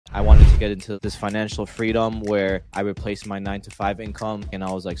I wanted to get into this financial freedom where I replaced my 9 to 5 income, and I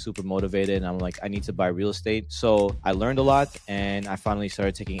was like super motivated, and I'm like, I need to buy real estate. So I learned a lot, and I finally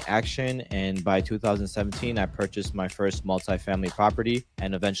started taking action. And by 2017, I purchased my first multifamily property.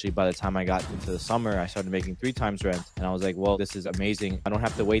 And eventually, by the time I got into the summer, I started making 3 times rent. And I was like, well, this is amazing. I don't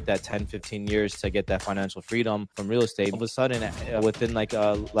have to wait that 10, 15 years to get that financial freedom from real estate. All of a sudden, within like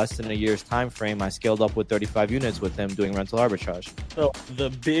less than a year's time frame, I scaled up with 35 units with him doing rental arbitrage. So the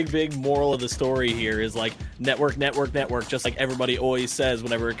big moral of the story here is like network, just like everybody always says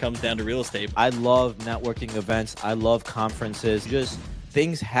whenever it comes down to real estate. I love networking events. I love conferences. Just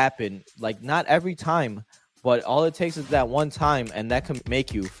things happen, like not every time, but all it takes is that one time, and that can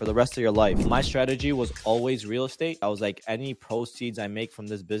make you for the rest of your life. My strategy was always real estate. I was like, any proceeds I make from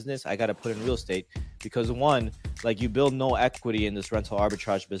this business, I got to put in real estate, because one, like, you build no equity in this rental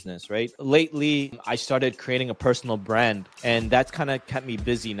arbitrage business, right? Lately, I started creating a personal brand, and that's kind of kept me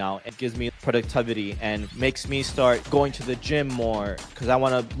busy now. It gives me productivity and makes me start going to the gym more because I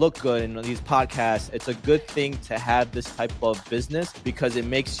want to look good in these podcasts. It's a good thing to have this type of business because it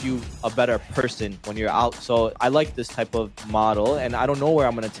makes you a better person when you're out. So I like this type of model, and I don't know where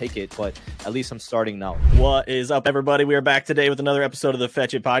I'm going to take it, but at least I'm starting now. What is up, everybody? We are back today with another episode of the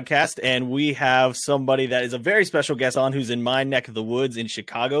Fetch It podcast, and we have somebody that is a very special guest on who's in my neck of the woods in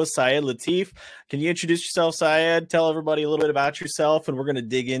Chicago, Syed Latif. Can you introduce yourself, Syed? Tell everybody a little bit about yourself, and we're going to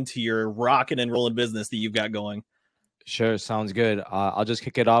dig into your rocking and rolling business that you've got going. Sure, sounds good. I'll just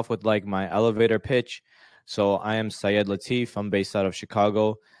kick it off with like my elevator pitch. So I am Syed Latif. I'm based out of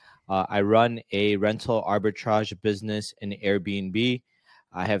Chicago. I run a rental arbitrage business in Airbnb.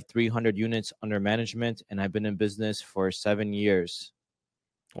 I have 300 units under management, and I've been in business for 7 years.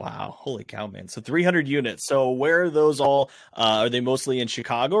 Wow. Holy cow, man. So 300 units. So where are those all? Are they mostly in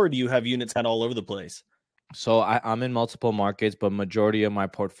Chicago, or do you have units kind of all over the place? So I'm in multiple markets, but majority of my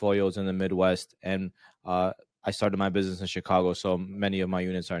portfolio is in the Midwest. And I started my business in Chicago, so many of my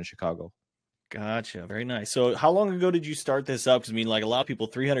units are in Chicago. Gotcha. Very nice. So how long ago did you start this up? Because I mean, like a lot of people,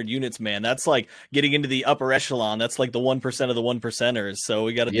 300 units, man, that's like getting into the upper echelon. That's like the 1% of the 1%ers. So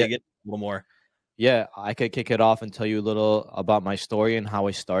we got to dig in a little more. Yeah, I could kick it off and tell you a little about my story and how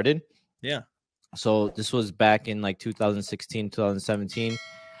I started. Yeah. So this was back in like 2016, 2017.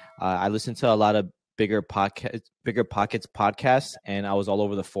 I listened to a lot of Bigger Pockets podcasts, and I was all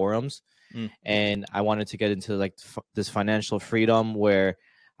over the forums. And I wanted to get into like this financial freedom where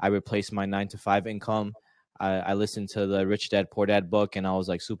I replaced my 9 to 5 income. I listened to the Rich Dad Poor Dad book, and I was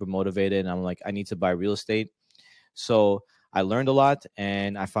like super motivated. And I'm like, I need to buy real estate. So I learned a lot,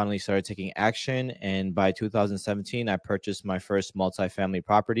 and I finally started taking action. And by 2017, I purchased my first multifamily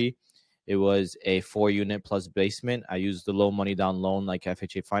property. It was a 4-unit plus basement. I used the low money down loan like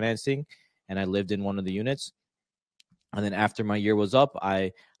FHA financing, and I lived in one of the units. And then after my year was up,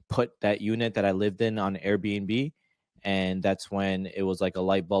 I put that unit that I lived in on Airbnb. And that's when it was like a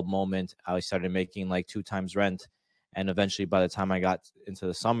light bulb moment. I started making like 2 times rent. And eventually, by the time I got into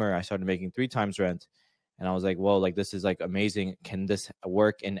the summer, I started making 3 times rent. And I was like, whoa, like this is like amazing. Can this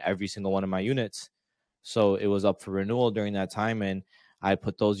work in every single one of my units? So it was up for renewal during that time. And I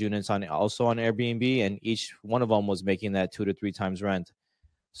put those units on also on Airbnb, and each one of them was making that 2 to 3 times rent.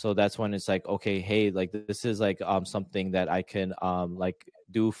 So that's when it's like, okay, hey, like this is like something that I can like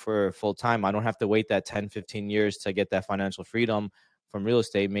do for full time. I don't have to wait that 10, 15 years to get that financial freedom from real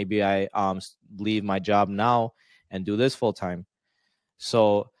estate. Maybe I leave my job now and do this full time.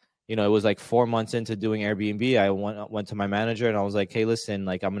 So, you know, it was like 4 months into doing Airbnb. I went to my manager and I was like, hey, listen,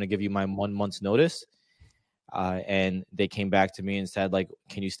 like I'm going to give you my 1 month's notice. And they came back to me and said, like,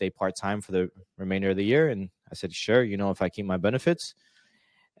 can you stay part-time for the remainder of the year? And I said, sure, you know, if I keep my benefits.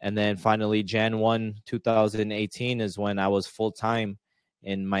 And then finally, Jan 1, 2018 is when I was full-time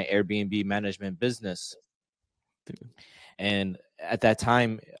in my Airbnb management business. And at that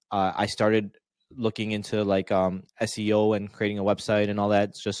time, I started looking into like SEO and creating a website and all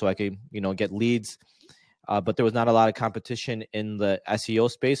that, just so I could, you know, get leads. But there was not a lot of competition in the SEO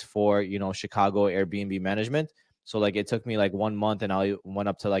space for, you know, Chicago Airbnb management. So like it took me like 1 month and I went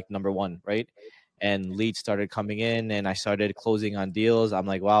up to like number 1, right? And leads started coming in and I started closing on deals. I'm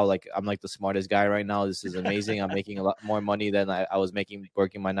like, wow, like I'm like the smartest guy right now. This is amazing. I'm making a lot more money than I was making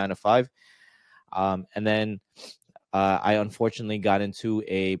working my 9 to 5. And then I unfortunately got into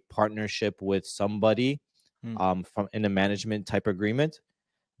a partnership with somebody from in a management type agreement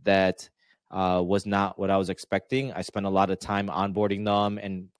that was not what I was expecting. I spent a lot of time onboarding them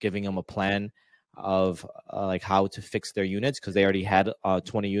and giving them a plan of like how to fix their units, because they already had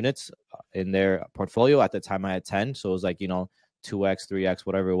 20 units in their portfolio. At the time I had 10. So it was like, you know, 2x, 3x,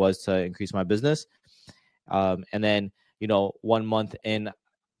 whatever it was to increase my business. And then, you know, 1 month in,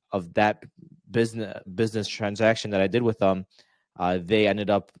 that business transaction that I did with them, they ended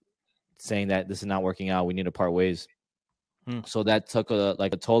up saying that this is not working out. We need to part ways. So that took a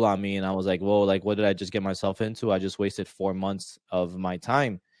toll on me, and I was like, whoa, like what did I just get myself into? I just wasted 4 months of my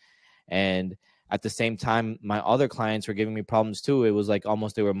time. And at the same time, my other clients were giving me problems too. It was like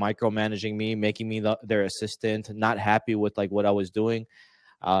almost they were micromanaging me, making me their assistant, not happy with like what I was doing.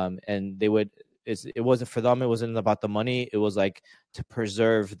 And they would, it wasn't for them. It wasn't about the money. It was like to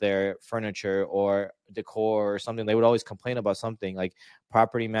preserve their furniture or decor or something. They would always complain about something. Like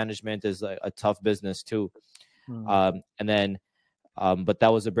property management is a tough business too. And then, but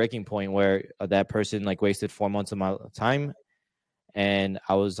that was a breaking point where that person like wasted 4 months of my time. And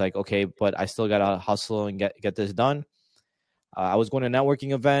I was like, okay, but I still got to hustle and get this done. I was going to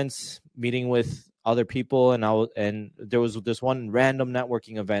networking events, meeting with other people. And there was this one random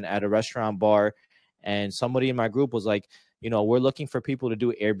networking event at a restaurant bar. And somebody in my group was like, we're looking for people to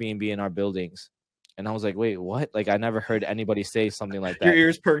do Airbnb in our buildings. And I was like, wait, what? Like, I never heard anybody say something like that. Your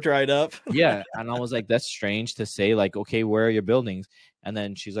ears perked right up. Yeah. And I was like, that's strange to say, like, okay, where are your buildings? And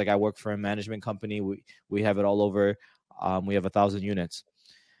then she's like, I work for a management company. We have it all over. We have 1,000 units.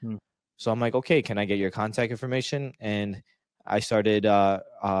 So I'm like, okay, can I get your contact information? And I started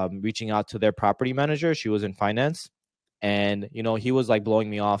reaching out to their property manager. She was in finance. And, he was like blowing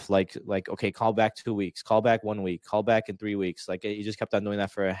me off like, okay, call back 2 weeks, call back 1 week, call back in 3 weeks. Like he just kept on doing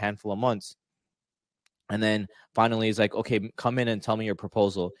that for a handful of months. And then finally he's like, okay, come in and tell me your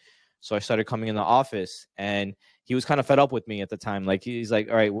proposal. So I started coming in the office, and he was kind of fed up with me at the time. Like, he's like,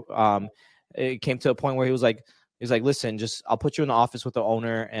 all right. It came to a point where he's like, listen, I'll put you in the office with the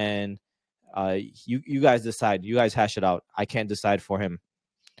owner, and you guys decide. You guys hash it out. I can't decide for him.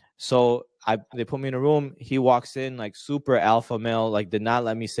 So they put me in a room. He walks in like super alpha male, like did not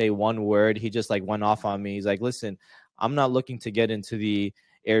let me say one word. He just like went off on me. He's like, listen, I'm not looking to get into the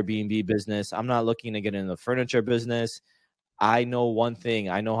Airbnb business. I'm not looking to get into the furniture business. I know one thing.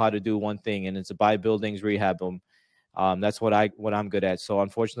 I know how to do one thing, and it's to buy buildings, rehab them. That's what I'm good at. So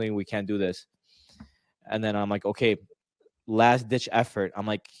unfortunately, we can't do this. And then I'm like, okay, last ditch effort. I'm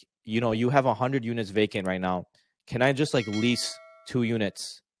like, you have 100 units vacant right now. Can I just like lease 2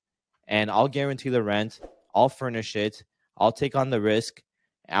 units, and I'll guarantee the rent. I'll furnish it. I'll take on the risk.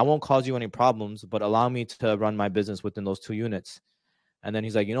 I won't cause you any problems, but allow me to run my business within those 2 units. And then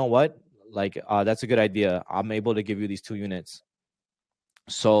he's like, you know what? Like, that's a good idea. I'm able to give you these 2 units.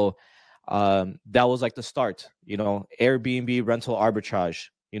 So that was like the start, Airbnb rental arbitrage.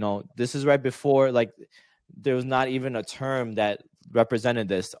 This is right before, like, there was not even a term that represented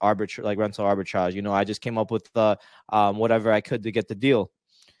this like rental arbitrage. I just came up with whatever I could to get the deal.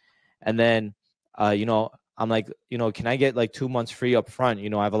 And then, I'm like, can I get like 2 months free up front?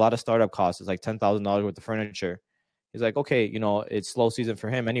 I have a lot of startup costs. It's like $10,000 worth of furniture. He's like, okay, it's slow season for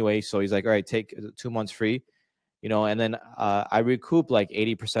him anyway. So he's like, all right, take 2 months free, and then I recoup like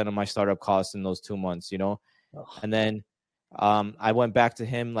 80% of my startup costs in those 2 months, and then I went back to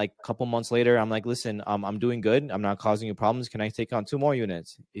him like a couple months later. I'm like, listen, I'm doing good. I'm not causing you problems. Can I take on 2 more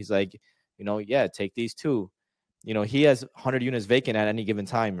units? He's like, yeah, take these 2. He has 100 units vacant at any given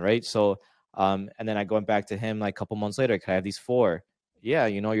time, right? So, and then I went back to him like a couple months later. Can I have these 4? Yeah,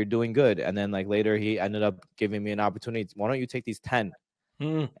 you're doing good. And then like later he ended up giving me an opportunity. Why don't you take these 10?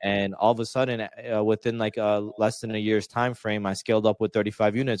 And all of a sudden, within like less than a year's time frame, I scaled up with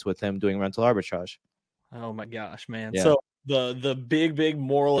 35 units with him doing rental arbitrage. Oh my gosh, man. Yeah. So the big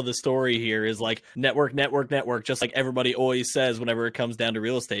moral of the story here is like network, just like everybody always says whenever it comes down to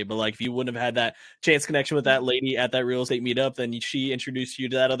real estate. But like, if you wouldn't have had that chance connection with that lady at that real estate meetup, then she introduced you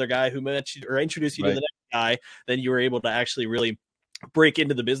to that other guy who met you, or introduced you to the next guy, then you were able to actually really break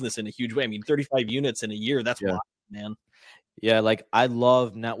into the business in a huge way. I mean, 35 units in a year, that's wild, man. Yeah, like I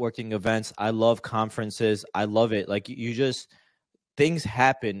love networking events. I love conferences. I love it. Like things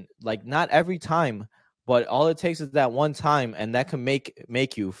happen, like not every time, but all it takes is that one time, and that can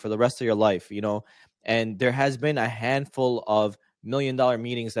make you for the rest of your life, And there has been a handful of $1 million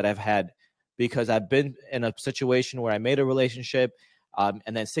meetings that I've had because I've been in a situation where I made a relationship, and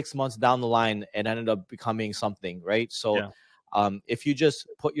then 6 months down the line, it ended up becoming something, right? So if you just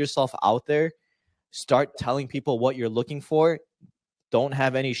put yourself out there, start telling people what you're looking for. Don't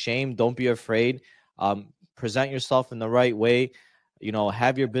have any shame. Don't be afraid. Present yourself in the right way.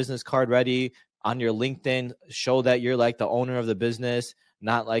 Have your business card ready on your LinkedIn. Show that you're like the owner of the business,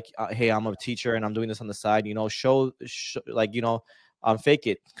 not like, hey, I'm a teacher and I'm doing this on the side. Show like, fake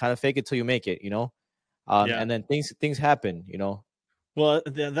it. Kind of fake it till you make it. And then things happen. Well,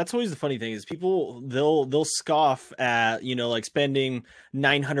 that's always the funny thing is people they'll scoff at, like spending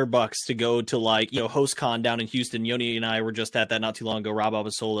 $900 to go to like, HostCon down in Houston. Yoni and I were just at that not too long ago, Rob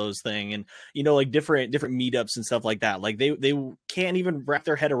Abasolo's thing, and like different meetups and stuff like that. Like they can't even wrap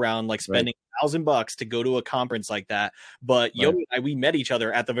their head around like Right. spending $1,000 to go to a conference like that. But Right. Yoni and I, we met each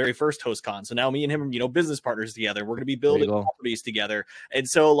other at the very first HostCon. So now me and him, business partners together. We're going to be There you building go. properties together. And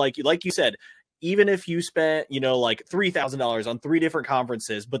so like you said, even if you spent, like $3,000 on 3 different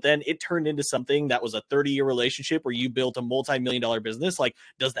conferences, but then it turned into something that was a 30-year relationship where you built a multi-million-dollar business, like,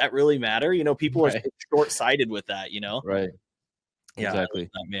 does that really matter? People are Right. short-sighted with that, Right. Yeah, I love Exactly.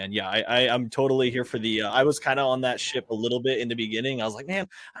 that, man. Yeah, I'm totally here for the. I was kind of on that ship a little bit in the beginning. I was like, man,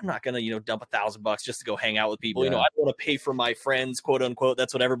 I'm not gonna, dump $1,000 just to go hang out with people. I Yeah. don't want to pay for my friends, quote unquote.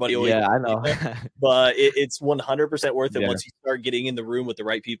 That's what everybody always. Yeah, I know. But it's 100% worth it Yeah. once you start getting in the room with the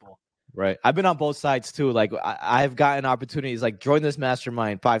right people. Right. I've been on both sides too. Like I've gotten opportunities like join this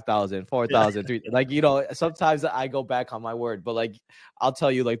mastermind, 5,000, 4,000, 3. Like, sometimes I go back on my word, but like, I'll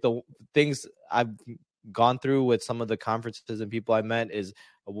tell you, like the things I've gone through with some of the conferences and people I met is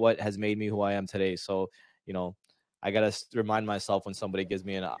what has made me who I am today. So, I got to remind myself when somebody gives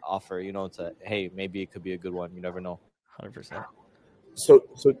me an offer, to, hey, maybe it could be a good one. You never know. 100%. So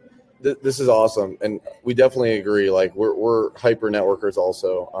this is awesome, and we definitely agree. Like we're hyper networkers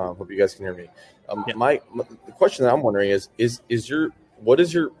also. Hope you guys can hear me. The question that I'm wondering what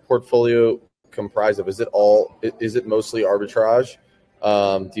is your portfolio comprised of? Is it mostly arbitrage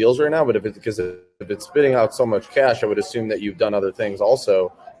deals right now? But if it's spitting out so much cash, I would assume that you've done other things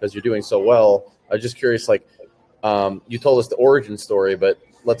also because you're doing so well. I'm just curious. Like you told us the origin story, but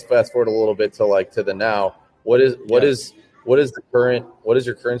let's fast forward a little bit to the now. What is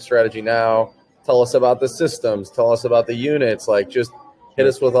your current strategy now? Tell us about the systems. Tell us about the units. Like, just hit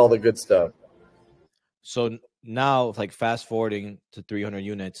us with all the good stuff. So now, like fast forwarding to 300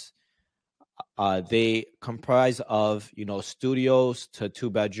 units, they comprise of, studios to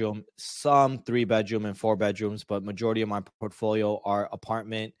 2-bedroom, some 3-bedroom and 4 bedrooms, but majority of my portfolio are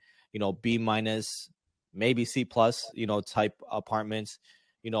apartment, B minus, maybe C plus, type apartments.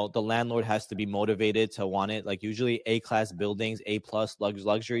 The landlord has to be motivated to want it. Like usually A-class buildings, A plus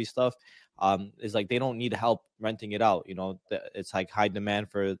luxury stuff, is like they don't need help renting it out. It's like high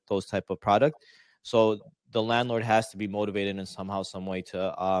demand for those type of product. So the landlord has to be motivated in somehow, some way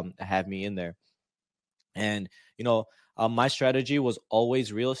to have me in there. And my strategy was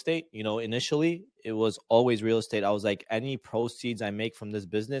always real estate. Initially it was always real estate. I was like, any proceeds I make from this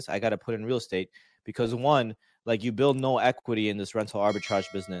business, I got to put in real estate because one, like you build no equity in this rental arbitrage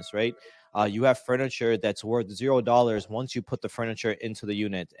business, right? You have furniture that's worth $0 once you put the furniture into the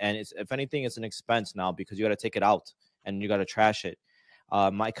unit, and if anything, it's an expense now because you got to take it out and you got to trash it.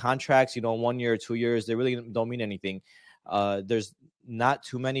 My contracts, 1 year, 2 years, they really don't mean anything. There's not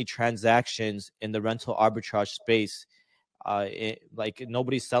too many transactions in the rental arbitrage space. Like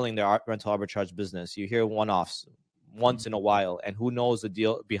nobody's selling their rental arbitrage business. You hear one-offs once in a while, and who knows the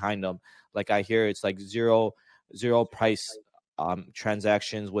deal behind them. Like I hear it's like zero price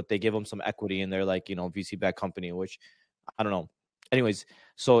transactions. What they give them some equity in their like VC backed company, which I don't know. Anyways,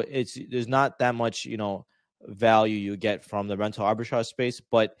 so there's not that much value you get from the rental arbitrage space,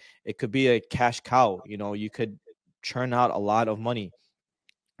 but it could be a cash cow. You could churn out a lot of money,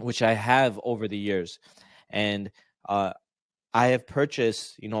 which I have over the years. And I have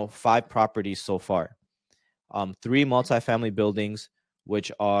purchased, 5 properties so far. 3 multifamily buildings,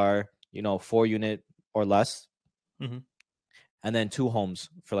 which are, 4 unit or less. Mm-hmm. And then 2 homes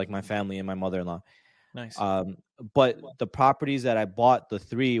for like my family and my mother-in-law. Nice. But the properties that I bought, the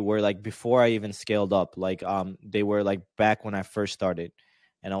 3 were like before I even scaled up. Like they were like back when I first started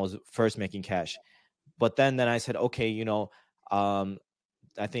and I was first making cash. But then I said, okay,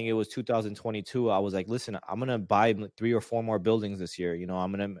 I think it was 2022. I was like, listen, I'm going to buy 3 or 4 more buildings this year.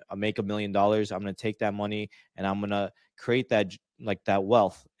 I'm going to make $1 million. I'm going to take that money and I'm going to create that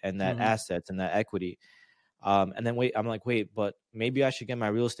wealth and that assets and that equity. And then I'm like, but maybe I should get my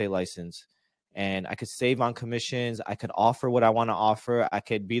real estate license and I could save on commissions. I could offer what I want to offer. I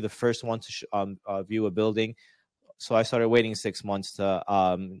could be the first one to view a building. So I started waiting 6 months to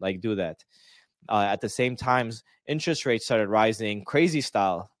do that. At the same time, interest rates started rising crazy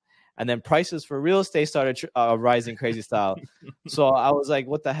style. And then prices for real estate started rising crazy style. So I was like,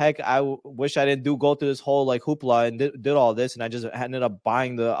 what the heck? I wish I didn't go through this whole like hoopla and did all this. And I just ended up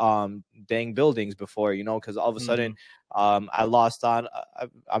buying the dang buildings before, because all of a sudden I lost on,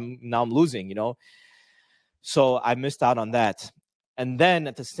 I'm losing, So I missed out on that. And then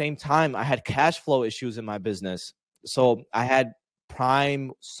at the same time, I had cash flow issues in my business. So I had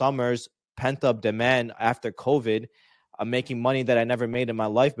prime summers, pent up demand after COVID. I'm making money that I never made in my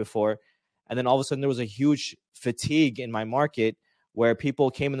life before. And then all of a sudden there was a huge fatigue in my market where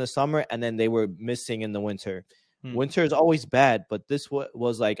people came in the summer and then they were missing in the winter. Winter is always bad, but this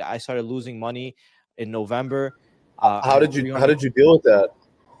was like I started losing money in November. How did you deal with that?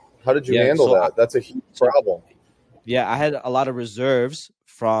 How did you handle that? That's a huge problem. Yeah, I had a lot of reserves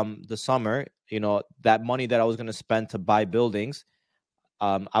from the summer. You know, that money that I was going to spend to buy buildings.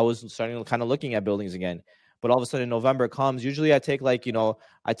 I was starting to kind of looking at buildings again. But all of a sudden November comes. Usually I take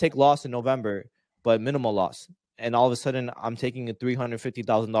I take loss in November, but minimal loss. And all of a sudden I'm taking a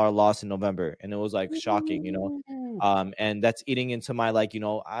 $350,000 loss in November. And it was like shocking, and that's eating into my,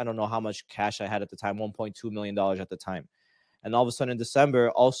 I don't know how much cash I had at the time, $1.2 million at the time. And all of a sudden in December,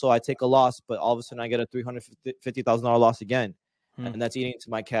 also I take a loss, but all of a sudden I get a $350,000 loss again. And that's eating into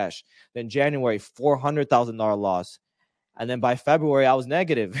my cash. Then January, $400,000 loss. And then by February, I was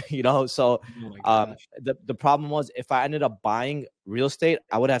negative, So the problem was if I ended up buying real estate,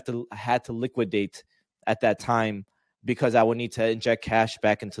 I would have had to liquidate at that time because I would need to inject cash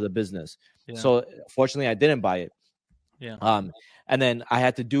back into the business. Yeah. So fortunately, I didn't buy it. Yeah. And then I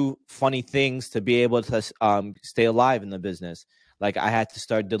had to do funny things to be able to stay alive in the business. Like I had to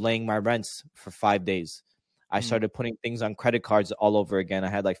start delaying my rents for 5 days. I started putting things on credit cards all over again. I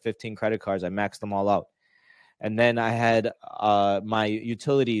had like 15 credit cards. I maxed them all out. And then I had my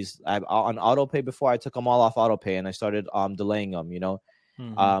utilities on auto pay before. I took them all off auto pay and I started delaying them,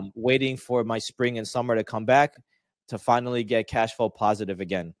 waiting for my spring and summer to come back to finally get cash flow positive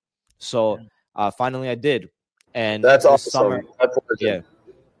again. So finally I did. And that's awesome. Summer,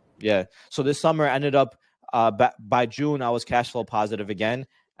 yeah. So this summer ended up by June, I was cash flow positive again.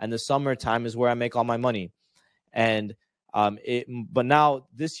 And the summertime is where I make all my money. And but now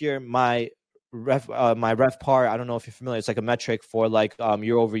this year, my ref par, I don't know if you're familiar, it's like a metric for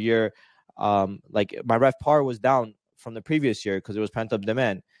year over year. Like my ref par was down from the previous year because it was pent up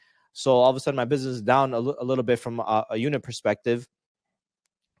demand. So all of a sudden my business is down a little bit from a unit perspective.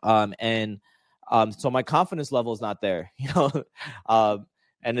 So my confidence level is not there,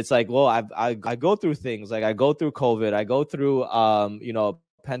 and it's like, well, I go through things like I go through COVID, I go through,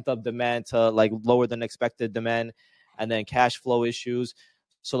 pent up demand to lower than expected demand, and then cash flow issues.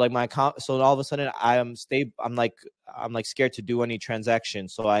 So so all of a sudden I'm scared to do any transaction.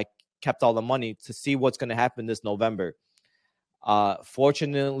 So I kept all the money to see what's going to happen this November.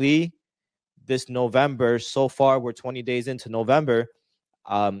 Fortunately, this November, so far we're 20 days into November.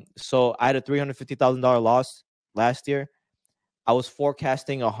 So I had a $350,000 loss last year. I was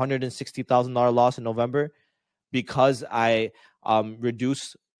forecasting a $160,000 loss in November because I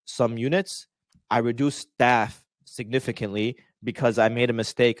reduced some units. I reduced staff significantly because I made a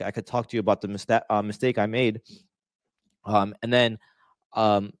mistake. I could talk to you about the mistake I made. So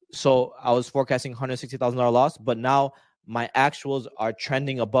I was forecasting $160,000 loss, but now my actuals are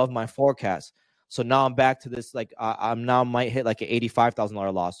trending above my forecast. So now I'm back to this, I'm now might hit like an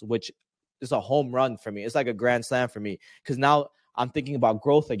 $85,000 loss, which is a home run for me. It's like a grand slam for me because now I'm thinking about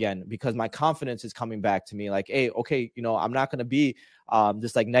growth again because my confidence is coming back to me. Like, hey, okay, I'm not going to be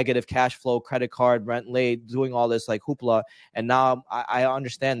this negative cash flow, credit card, rent late, doing all this hoopla. And now I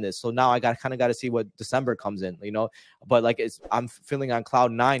understand this. So now I got to see what December comes in, but I'm feeling on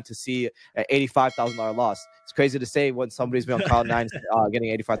cloud 9 to see an $85,000 loss. It's crazy to say when somebody's been on cloud 9 getting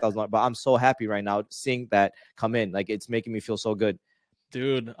 $85,000, but I'm so happy right now seeing that come in. It's making me feel so good.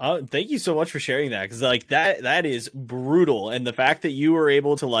 Dude, thank you so much for sharing that because that is brutal. And the fact that you were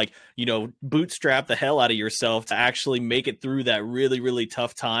able to bootstrap the hell out of yourself to actually make it through that really, really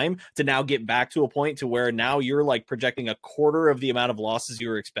tough time to now get back to a point to where now you're projecting a quarter of the amount of losses you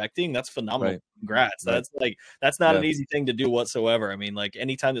were expecting. That's phenomenal. Right. Congrats. Right. That's not an easy thing to do whatsoever. I mean,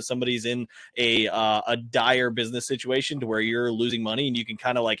 anytime that somebody's in a dire business situation to where you're losing money and you can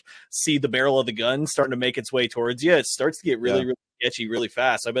kind of see the barrel of the gun starting to make its way towards you, it starts to get really, really sketchy really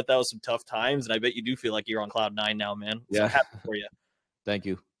fast. I bet that was some tough times, and I bet you do feel like you're on cloud 9 now, man. Yeah, so happy for you. Thank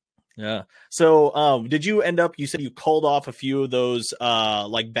you. Yeah. So, did you end up? You said you called off a few of those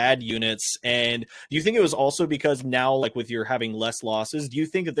bad units, and do you think it was also because now, with your having less losses, do you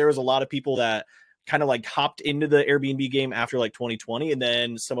think that there was a lot of people that kind of hopped into the Airbnb game after 2020, and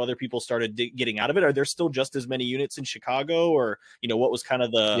then some other people started getting out of it? Are there still just as many units in Chicago, or what was kind of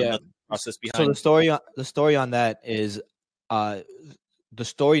the process behind? So the story on that is. The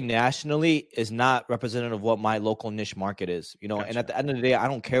story nationally is not representative of what my local niche market is, Gotcha. And at the end of the day, I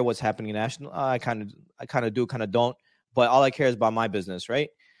don't care what's happening national. I kind of do, kind of don't, but all I care is about my business. Right.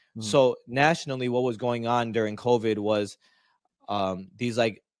 Mm-hmm. So nationally, what was going on during COVID was, these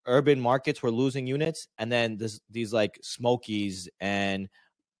urban markets were losing units. And then these Smokies and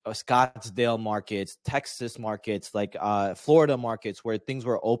Scottsdale markets, Texas markets, like Florida markets, where things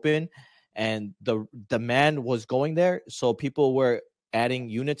were open and the demand was going there. So people were adding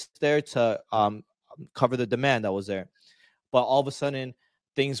units there to cover the demand that was there. But all of a sudden,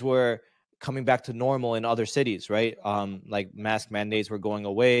 things were coming back to normal in other cities, right? Like mask mandates were going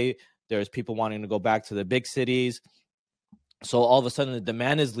away. There's people wanting to go back to the big cities. So all of a sudden the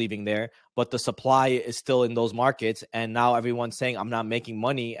demand is leaving there, but the supply is still in those markets. And now everyone's saying, I'm not making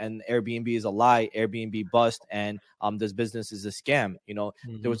money, and Airbnb is a lie, Airbnb bust, and this business is a scam. You know,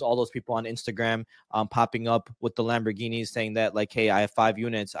 there was all those people on Instagram popping up with the Lamborghinis saying that, like, hey, I have 5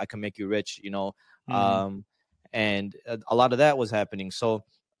 units, I can make you rich, you know. And a lot of that was happening. So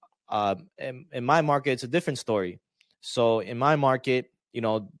in my market, it's a different story. So in my market, you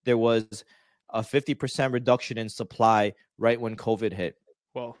know, there was a 50% reduction in supply right when COVID hit.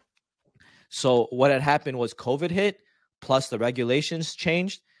 Well, so what had happened was COVID hit, plus the regulations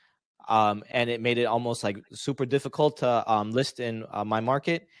changed, and it made it almost like super difficult to list in my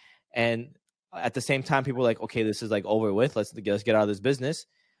market. And at the same time, people were like, okay, this is like over with. Let's get out of this business.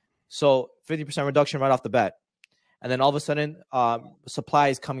 So 50% reduction right off the bat. And then all of a sudden, supply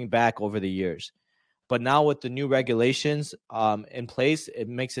is coming back over the years. But now with the new regulations in place, it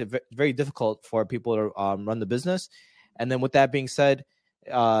makes it very difficult for people to run the business. And then with that being said,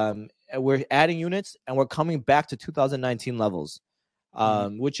 we're adding units and we're coming back to 2019 levels,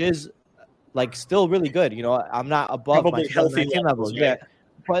 which is like still really good. You know, I'm not above probably my 2019 levels. Right? Yeah.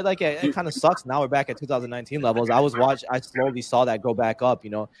 But like it kind of sucks. Now we're back at 2019 levels. I slowly saw that go back up,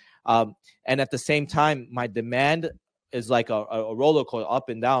 you know. And at the same time, my demand is like a roller coaster, up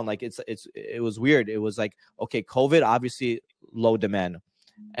and down. Like it was weird. It was like, okay, COVID, obviously low demand,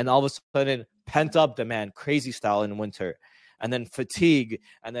 and all of a sudden pent up demand, crazy style in winter, and then fatigue,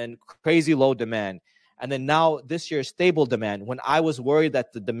 and then crazy low demand, and then now this year stable demand. When I was worried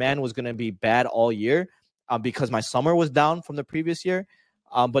that the demand was going to be bad all year, because my summer was down from the previous year.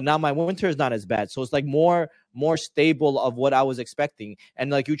 But now my winter is not as bad. So it's like more stable of what I was expecting. And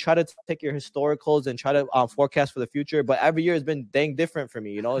like you try to take your historicals and try to forecast for the future, but every year has been dang different for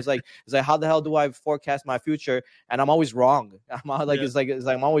me. You know, it's like how the hell do I forecast my future? And I'm always wrong. It's like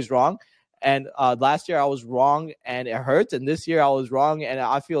I'm always wrong. And last year I was wrong and it hurts. And this year I was wrong and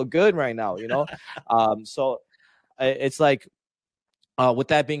I feel good right now, you know? So it's like, with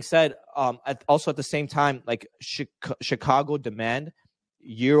that being said, also at the same time, like Chicago demand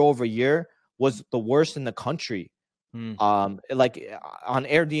year over year was the worst in the country. Like on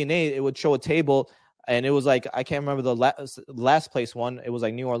AirDNA, it would show a table and it was like, I can't remember the last place one. It was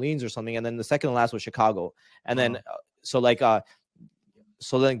like New Orleans or something. And then the second to last was Chicago. And then, so that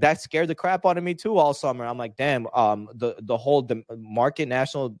scared the crap out of me too all summer. I'm like, damn, the whole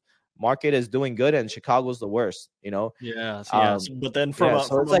national market is doing good and Chicago's the worst, you know? Yes. But then from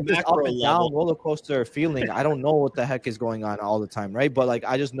it's like this up and down roller coaster feeling. I don't know what the heck is going on all the time, right? But like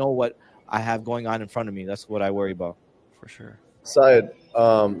I just know what I have going on in front of me. That's what I worry about. For sure. Syed,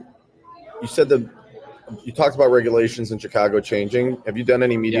 you said you talked about regulations in Chicago changing. Have you done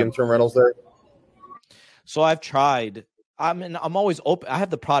any medium-term rentals there? So I've tried. I'm always open. I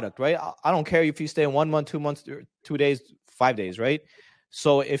have the product, right? I don't care if you stay 1 month, 2 months, 2 days, 5 days, right?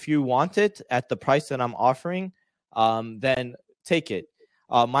 So if you want it at the price that I'm offering, then take it.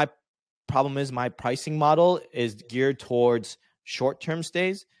 My problem is my pricing model is geared towards short-term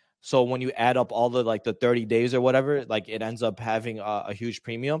stays. So when you add up all the 30 days or whatever, like it ends up having a huge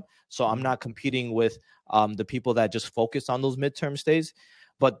premium. So I'm not competing with the people that just focus on those midterm stays.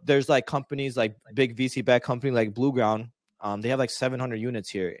 But there's like companies like big VC-backed company like Blue Ground. They have like 700 units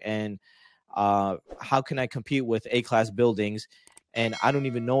here. And how can I compete with A-class buildings? And I don't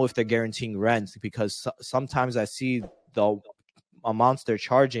even know if they're guaranteeing rent because sometimes I see the amounts they're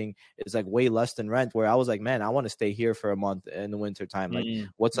charging is like way less than rent, where I was like, man, I want to stay here for a month in the winter time. Like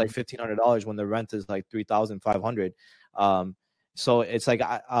what's like $1,500 when the rent is like $3,500. So it's like,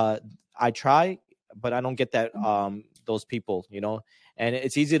 I try, but I don't get that, those people, you know, and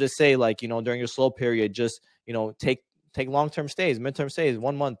it's easy to say like, you know, during your slow period, just, you know, take long-term stays, midterm stays,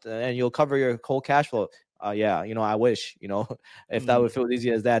 1 month, and you'll cover your whole cash flow. Yeah, you know, I wish, you know, if that would feel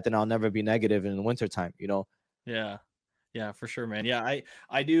easy as that, then I'll never be negative in the wintertime, you know? Yeah, for sure, man. Yeah,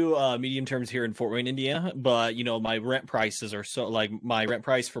 I do medium terms here in Fort Wayne, Indiana, but you know, my rent prices are so like my rent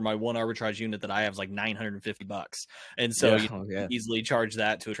price for my one arbitrage unit that I have is like $950. And so you can easily charge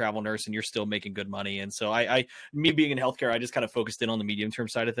that to a travel nurse and you're still making good money. And so me being in healthcare, I just kind of focused in on the medium term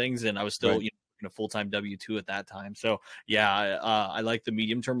side of things and I was still working a full-time W-2 at that time. So yeah, I like the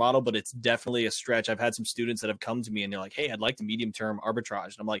medium-term model, but it's definitely a stretch. I've had some students that have come to me and they're like, hey, I'd like the medium-term arbitrage.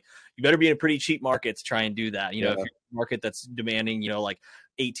 And I'm like, you better be in a pretty cheap market to try and do that. You know, if you're in a market that's demanding, like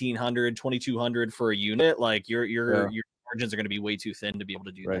 1,800, 2,200 for a unit, like your margins are going to be way too thin to be able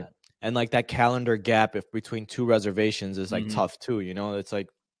to do that. And like that calendar gap between two reservations is like tough too. It's like,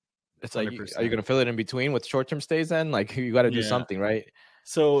 100%. Are you going to fill it in between with short-term stays then? Like you got to do something, right?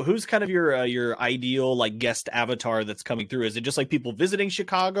 So who's kind of your ideal like guest avatar that's coming through? Is it just like people visiting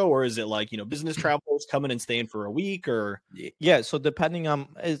Chicago, or is it like, business travelers coming and staying for a week, or? Yeah. So depending on,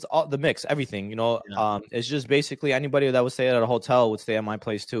 it's all the mix, everything, it's just basically anybody that would stay at a hotel would stay at my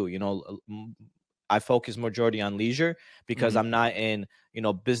place too. I focus majority on leisure because I'm not in,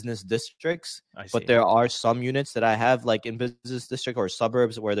 business districts, but there are some units that I have like in business district or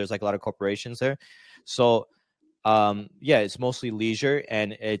suburbs where there's like a lot of corporations there. So, it's mostly leisure,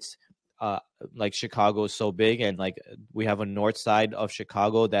 and it's like Chicago is so big, and like we have a north side of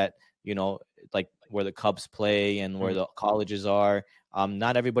Chicago that, like where the Cubs play and where the colleges are.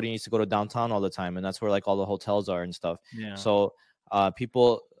 Not everybody needs to go to downtown all the time, and that's where like all the hotels are and stuff. Yeah. So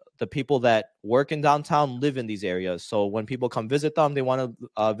the people that work in downtown live in these areas. So when people come visit them, they want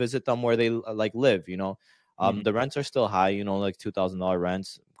to visit them where they like live, The rents are still high, like $2,000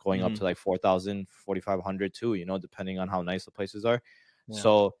 rents going up to like $4,000, $4,500 too, depending on how nice the places are. Yeah.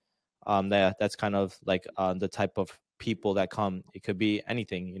 So that's kind of like the type of people that come. It could be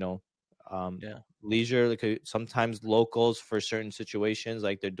anything, leisure, like sometimes locals for certain situations,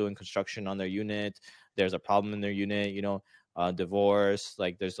 like they're doing construction on their unit. There's a problem in their unit, divorce,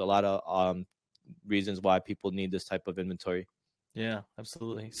 like there's a lot of reasons why people need this type of inventory. Yeah,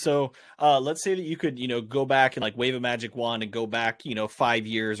 absolutely. So let's say that you could, go back and like wave a magic wand and go back, 5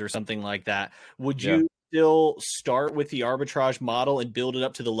 years or something like that. Would you still start with the arbitrage model and build it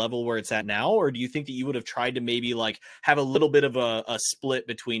up to the level where it's at now? Or do you think that you would have tried to maybe like have a little bit of a split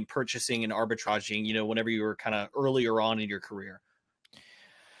between purchasing and arbitraging, whenever you were kind of earlier on in your career?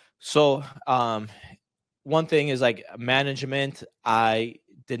 So one thing is like management, I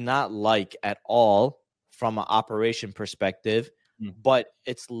did not like at all from an operation perspective, but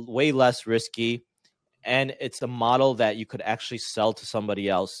it's way less risky, and it's a model that you could actually sell to somebody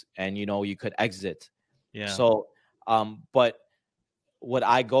else, and you could exit. Yeah. So, but would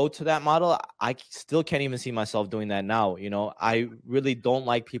I go to that model? I still can't even see myself doing that now. I really don't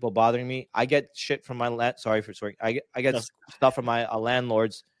like people bothering me. I get shit from my I get stuff from my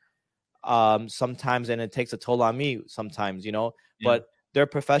landlords sometimes, and it takes a toll on me sometimes, but they're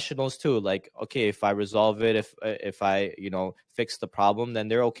professionals too. Like, okay, if I resolve it, if I, fix the problem, then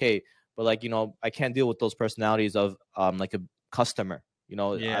they're okay. But like, I can't deal with those personalities of like a customer,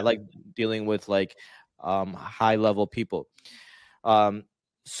 I like dealing with like high level people.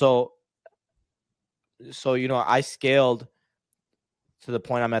 So, I scaled to the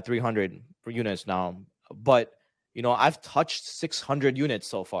point I'm at 300 units now, but, I've touched 600 units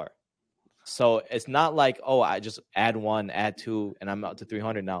so far. So it's not like, oh, I just add one, add two, and I'm up to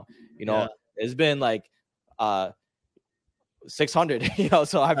 300 now. It's been like 600,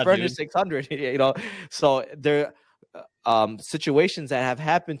 so I've burned 600, So there situations that have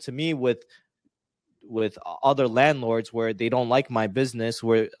happened to me with other landlords where they don't like my business,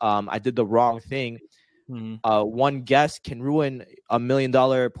 where I did the wrong thing. One guest can ruin $1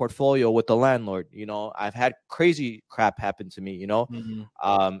 million portfolio with the landlord. I've had crazy crap happen to me,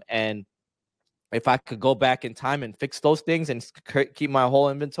 and if I could go back in time and fix those things and keep my whole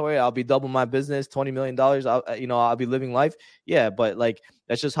inventory, I'll be double my business, $20 million. I'll be living life. Yeah, but like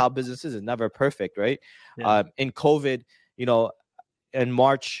that's just how business is. It's never perfect, right? Yeah. In COVID, in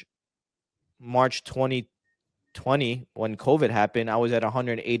March 2020, when COVID happened, I was at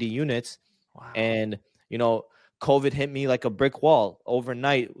 180 units. Wow. And COVID hit me like a brick wall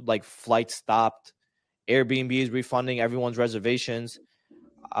overnight. Like flights stopped, Airbnb is refunding everyone's reservations.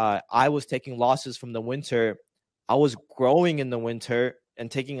 I was taking losses from the winter. I was growing in the winter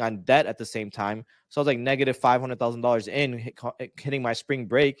and taking on debt at the same time. So I was like negative $500,000 in, hitting my spring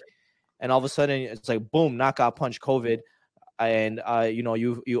break. And all of a sudden, it's like, boom, knockout punch, COVID. And,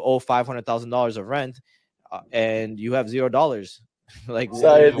 you owe $500,000 of rent and you have $0. Like,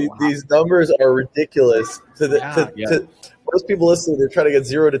 these numbers are ridiculous. To most people listening, they're trying to get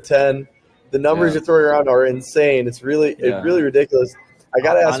 0 to 10. The numbers you're throwing around are insane. It's really ridiculous. I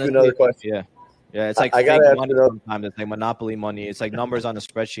got to ask you another question. Yeah. It's like I got to ask money sometimes. It's like monopoly money. It's like numbers on a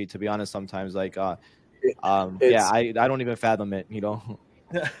spreadsheet, to be honest, sometimes. Like, I don't even fathom it,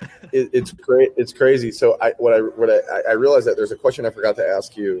 It's great. It's crazy. So I realized that there's a question I forgot to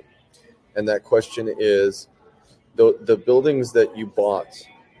ask you. And that question is the buildings that you bought,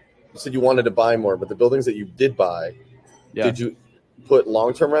 you said you wanted to buy more, but the buildings that you did buy, Yeah. did you put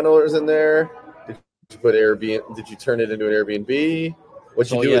long-term rentalers in there? Did you put Airbnb? Did you turn it into an Airbnb? What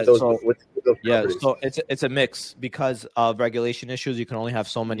you do with those properties? So it's a mix because of regulation issues. You can only have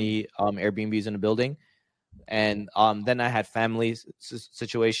so many Airbnbs in a building, and then I had family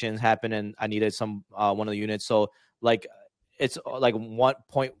situations happen, and I needed one of the units. So like it's like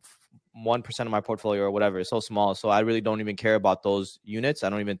 1.1% of my portfolio or whatever. It's so small, so I really don't even care about those units. I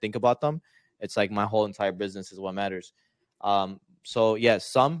don't even think about them. It's like my whole entire business is what matters. So yeah,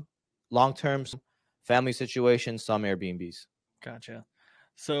 some long-term family situations, some Airbnbs. Gotcha.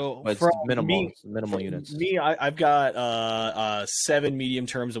 So But it's for minimal units. I've got 7 medium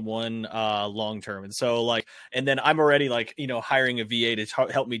terms and 1 long term, and so like, and then I'm already like, hiring a VA to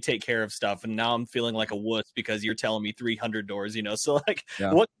help me take care of stuff, and now I'm feeling like a wuss because you're telling me 300 doors, So like,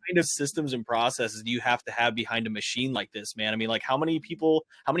 what kind of systems and processes do you have to have behind a machine like this, man? I mean, like, how many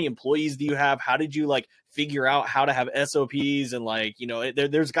employees do you have? How did you like figure out how to have SOPs and like,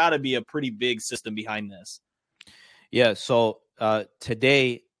 there's got to be a pretty big system behind this. Yeah. So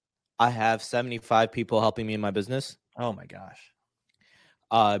today I have 75 people helping me in my business. Oh my gosh.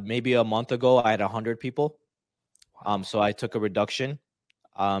 Maybe a month ago I had 100 people. So I took a reduction.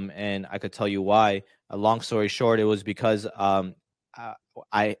 And I could tell you why. A long story short, it was because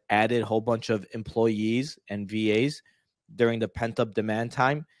I added a whole bunch of employees and VAs during the pent up demand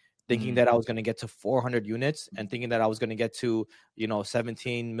time, thinking that I was going to get to 400 units and thinking that I was going to get to,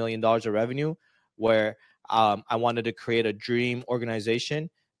 $17 million of revenue, where I wanted to create a dream organization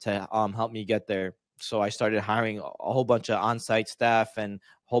to help me get there. So I started hiring a whole bunch of on-site staff and a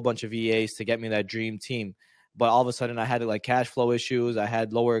whole bunch of VAs to get me that dream team. But all of a sudden I had like cash flow issues. I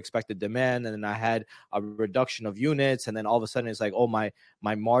had lower expected demand, and then I had a reduction of units. And then all of a sudden it's like, oh, my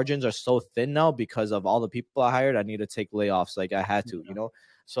margins are so thin now because of all the people I hired. I need to take layoffs. Like I had to,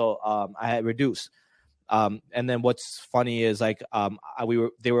 So I had reduced. And then what's funny is like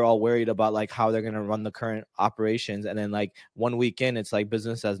they were all worried about like how they're gonna run the current operations, and then like 1 week in, it's like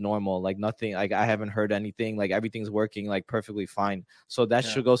business as normal, like nothing, like I haven't heard anything, like everything's working like perfectly fine. So that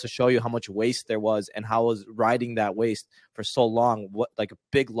should goes to show you how much waste there was and how I was riding that waste for so long. What like a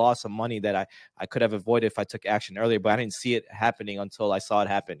big loss of money that I could have avoided if I took action earlier, but I didn't see it happening until I saw it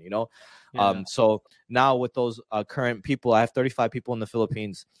happen. So now with those current people, I have 35 people in the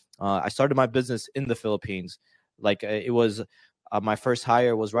Philippines. I started my business in the Philippines. Like it was my first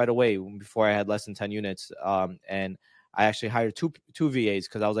hire was right away before I had less than 10 units. And I actually hired two VAs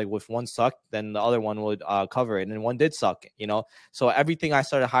because I was like, if one sucked, then the other one would cover it. And then one did suck, So everything I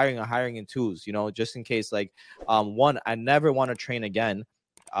started hiring in twos, just in case. Like one, I never want to train again.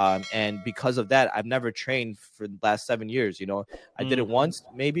 And because of that, I've never trained for the last 7 years. I did it once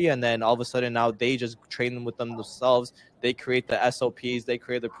maybe, and then all of a sudden now they just train them with them themselves. They create the SOPs, they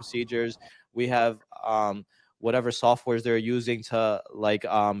create the procedures. We have whatever softwares they're using to like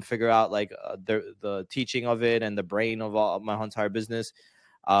figure out like the teaching of it and the brain of my entire business.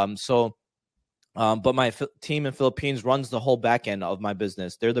 But my team in Philippines runs the whole back end of my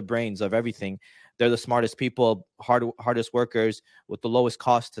business. They're the brains of everything. They're the smartest people, hardest workers with the lowest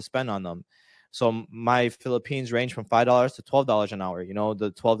cost to spend on them. So my Philippines range from $5 to $12 an hour.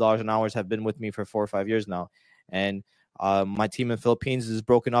 The $12 an hour have been with me for 4 or 5 years now. And my team in Philippines is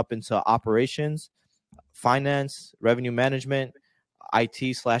broken up into operations, finance, revenue management,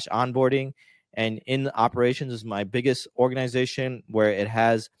 IT/onboarding. And in operations is my biggest organization, where it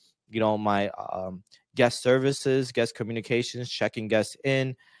has my guest services, guest communications, checking guests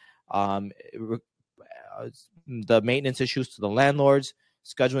in, the maintenance issues to the landlords,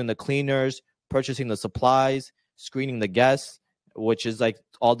 scheduling the cleaners, purchasing the supplies, screening the guests, which is like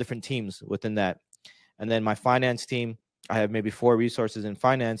all different teams within that. And then my finance team, I have maybe 4 resources in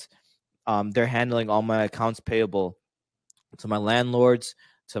finance. They're handling all my accounts payable to my landlords,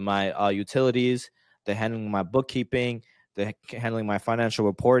 to my utilities. They're handling my bookkeeping. They're handling my financial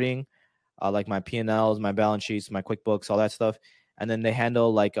reporting, like my P&Ls, my balance sheets, my QuickBooks, all that stuff. And then they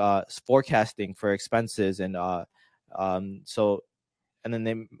handle like forecasting for expenses. And and then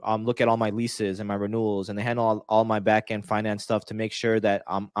they look at all my leases and my renewals, and they handle all my back-end finance stuff to make sure that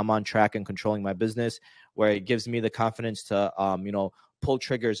I'm on track and controlling my business, where it gives me the confidence to, pull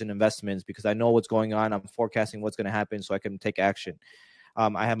triggers in investments because I know what's going on. I'm forecasting what's going to happen so I can take action.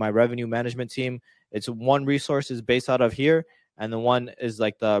 I have my revenue management team. It's one resource is based out of here, and the one is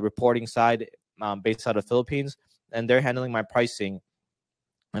like the reporting side based out of Philippines, and they're handling my pricing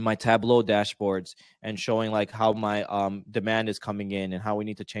and my Tableau dashboards and showing like how my demand is coming in and how we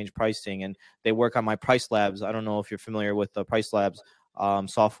need to change pricing. And they work on my Price Labs. I don't know if you're familiar with the Price Labs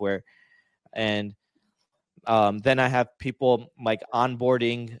software. And then I have people like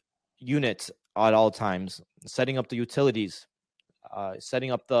onboarding units at all times, setting up the utilities,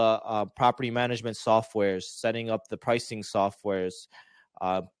 setting up the property management softwares, setting up the pricing softwares,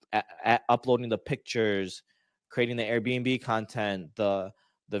 uploading the pictures, creating the Airbnb content, the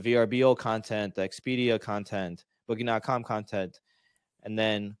VRBO content, the Expedia content, Booking.com content, and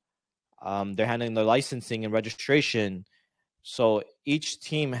then they're handling the licensing and registration. So each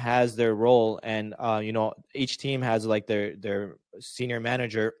team has their role, and each team has like their senior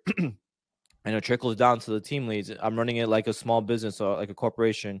manager, and it trickles down to the team leads. I'm running it like a small business or like a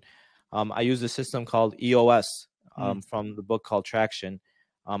corporation. I use a system called EOS from the book called Traction.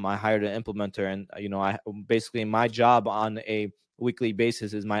 I hired an implementer, and I basically, my job on a weekly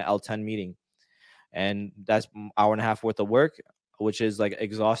basis is my L10 meeting, and that's hour and a half worth of work, which is like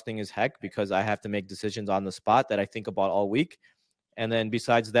exhausting as heck because I have to make decisions on the spot that I think about all week. And then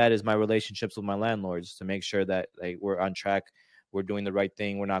besides that is my relationships with my landlords to make sure that like we're on track, we're doing the right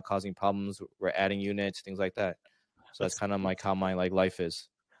thing, we're not causing problems, we're adding units, things like that. So that's kind of like how my like life is.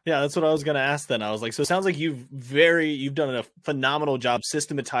 Yeah, that's what I was going to ask then. I was like, so it sounds like you've done a phenomenal job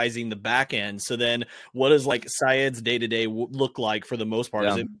systematizing the back end. So then what does like Syed's day-to-day look like for the most part?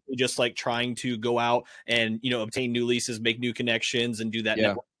 Yeah. Is it just like trying to go out and, obtain new leases, make new connections, and do that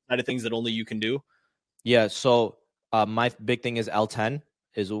network side of things that only you can do? Yeah. So my big thing is L10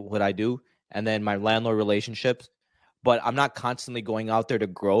 is what I do. And then my landlord relationships, but I'm not constantly going out there to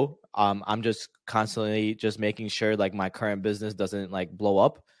grow. I'm just constantly just making sure like my current business doesn't like blow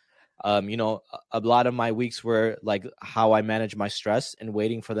up. A lot of my weeks were like how I manage my stress and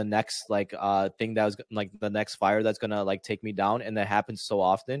waiting for the next like thing that was like the next fire that's gonna like take me down, and that happens so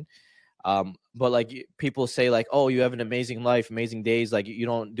often. But like people say like, oh, you have an amazing life, amazing days, like you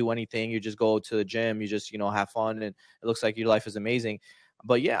don't do anything, you just go to the gym, you just have fun, and it looks like your life is amazing.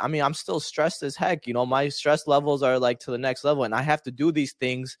 But yeah, I mean, I'm still stressed as heck. My stress levels are like to the next level, and I have to do these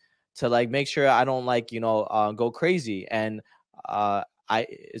things to like make sure I don't like go crazy. And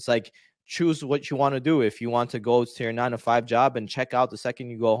it's like, choose what you want to do. If you want to go to your 9-to-5 job and check out the second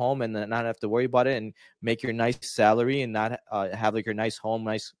you go home and then not have to worry about it and make your nice salary and not have like your nice home,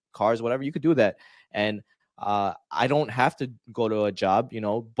 nice cars, whatever, you could do that. And I don't have to go to a job,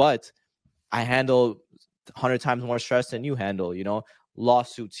 but I handle 100 times more stress than you handle,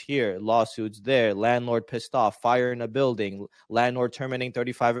 lawsuits here, lawsuits there, landlord pissed off, fire in a building, landlord terminating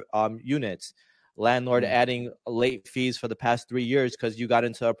 35 units, landlord adding late fees for the past 3 years because you got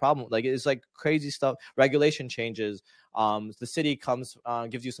into a problem. Like, it's like crazy stuff. Regulation changes. The city comes,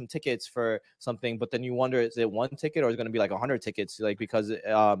 gives you some tickets for something, but then you wonder, is it one ticket or is it going to be like 100 tickets? Like, because,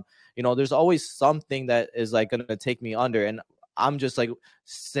 there's always something that is like going to take me under. And I'm just like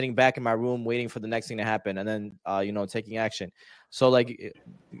sitting back in my room waiting for the next thing to happen and then, taking action. So like,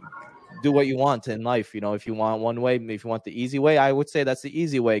 do what you want in life. If you want one way, if you want the easy way, I would say that's the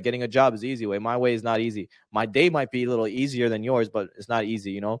easy way. Getting a job is the easy way. My way is not easy. My day might be a little easier than yours, but it's not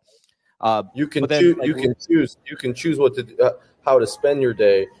easy, You can choose. Like, you can choose what to how to spend your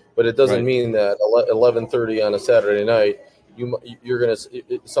day, but it doesn't mean that 11:30 on a Saturday night you're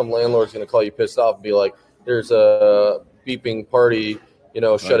some landlord's gonna call you pissed off and be like, "There's a beeping party,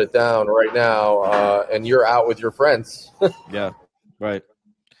 shut it down right now," and you're out with your friends. Yeah, right.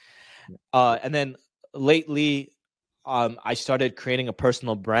 And then lately, I started creating a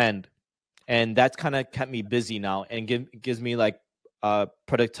personal brand, and that's kind of kept me busy now and gives me like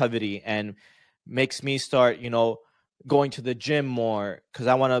productivity and makes me start, going to the gym more because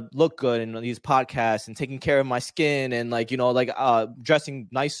I want to look good in these podcasts and taking care of my skin and dressing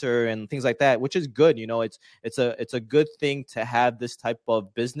nicer and things like that, which is good. It's a good thing to have this type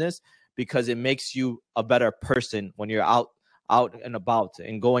of business because it makes you a better person when you're out and about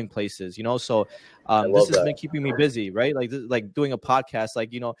and going places, so this has been keeping me busy, right? Like doing a podcast,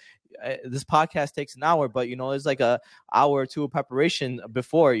 this podcast takes an hour, but there's like a hour or two of preparation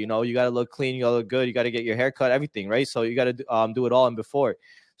before. You got to look clean, you got to look good, you got to get your hair cut, everything, right? So you got to do it all in before.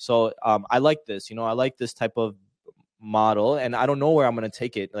 So I like this, I like this type of model, and I don't know where I'm going to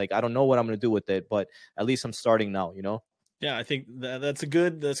take it. Like, I don't know what I'm going to do with it, but at least I'm starting now, Yeah, I think that's a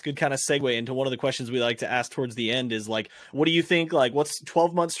good kind of segue into one of the questions we like to ask towards the end is like, what do you think, like, what's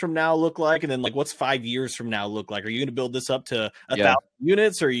 12 months from now look like? And then like, what's 5 years from now look like? Are you going to build this up to 1,000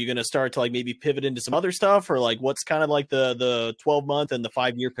 units? Or are you going to start to like maybe pivot into some other stuff? Or like, what's kind of like the 12-month and the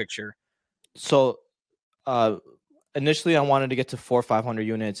 5-year picture? So initially I wanted to get to 400 or 500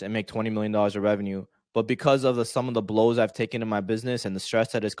 units and make $20 million of revenue. But because of some of the blows I've taken in my business and the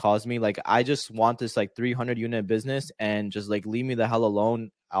stress that has caused me, like, I just want this like 300 unit business and just like leave me the hell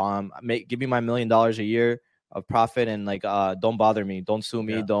alone. Give me my $1 million a year of profit and like don't bother me, don't sue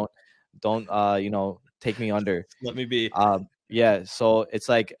me, don't take me under. Let me be. Yeah, so it's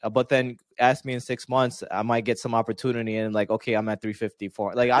like, but then ask me in 6 months, I might get some opportunity, and like, okay, I'm at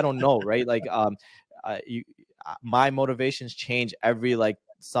 354. Like, I don't know, right? Like, my motivations change every like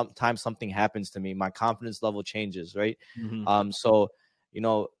sometimes something happens to me. My confidence level changes, right? So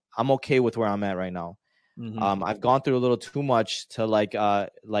I'm okay with where I'm at right now. I've gone through a little too much to like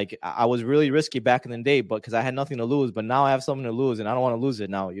I was really risky back in the day, but because I had nothing to lose, but now I have something to lose, and I don't want to lose it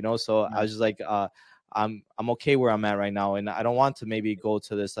now, So I was just like, I'm okay where I'm at right now, and I don't want to maybe go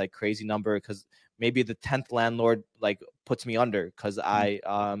to this like crazy number, because maybe the 10th landlord like puts me under because I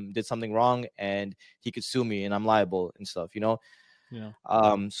did something wrong and he could sue me and I'm liable and stuff, Yeah.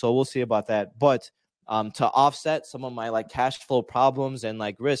 So we'll see about that. But to offset some of my like cash flow problems and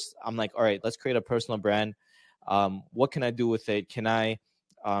like risks, I'm like, all right, let's create a personal brand. What can I do with it? Can I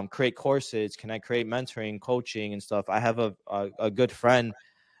create courses? Can I create mentoring, coaching and stuff? I have a good friend,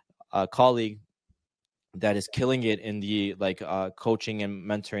 a colleague that is killing it in the like coaching and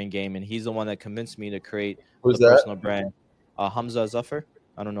mentoring game, and he's the one that convinced me to create Who's the that? personal brand. Hamza Zafar.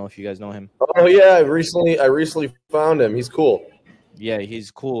 I don't know if you guys know him. Oh yeah, I recently found him. He's cool. Yeah,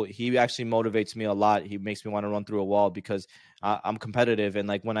 he's cool. He actually motivates me a lot. He makes me want to run through a wall because I'm competitive, and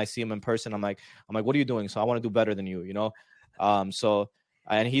like when I see him in person, I'm like, what are you doing? So I want to do better than you, So,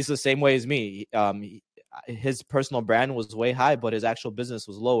 and he's the same way as me. His personal brand was way high, but his actual business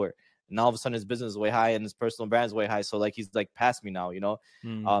was lower. Now all of a sudden his business is way high and his personal brand is way high. So like he's like past me now,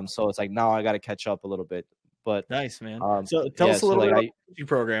 So it's like now I got to catch up a little bit. But nice, man. So tell us a little bit like about the coaching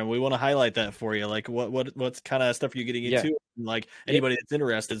program. We want to highlight that for you. Like what's kind of stuff you're getting into? Like anybody that's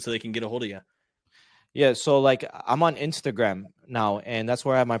interested, so they can get a hold of you. Yeah, so like I'm on Instagram now, and that's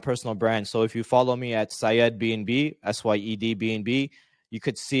where I have my personal brand. So if you follow me at Syed B&B, SYED B&B, you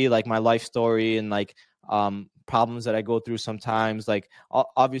could see like my life story and like problems that I go through sometimes. Like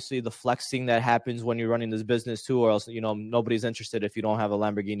obviously the flexing that happens when you're running this business too, or else nobody's interested if you don't have a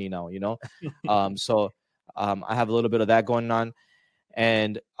Lamborghini now. So I have a little bit of that going on,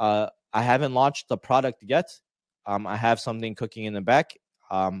 and I haven't launched the product yet. I have something cooking in the back.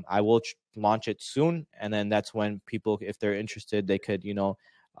 I will launch it soon, and then that's when people, if they're interested, they could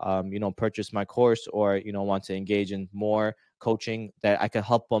purchase my course, or want to engage in more coaching that I could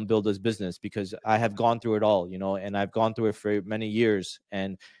help them build this business, because I have gone through it all, and I've gone through it for many years,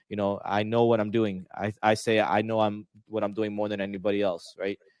 and I know what I'm doing. I say I know what I'm doing more than anybody else,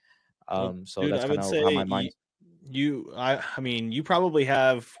 right? So dude, that's kind of how my mind. I mean, you probably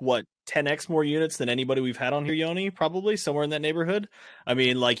have what 10x more units than anybody we've had on here, Yoni, probably somewhere in that neighborhood. I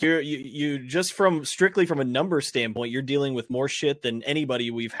mean, like you just strictly from a number standpoint, you're dealing with more shit than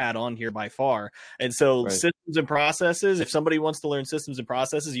anybody we've had on here by far. And so Right. systems and processes, if somebody wants to learn systems and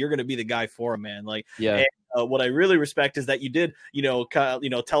processes, you're going to be the guy for them, man. Like, yeah. What I really respect is that you did,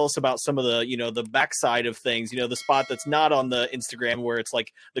 tell us about some of the, the backside of things, the spot that's not on the Instagram where it's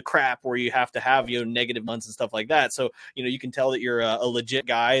like the crap where you have to have, negative months and stuff like that. So, you can tell that you're a legit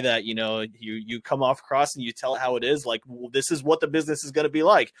guy, that, you come off across and you tell it how it is. Like, well, this is what the business is going to be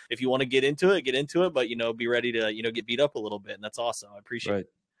like. If you want to get into it, but, be ready to, get beat up a little bit. And that's awesome. I appreciate it.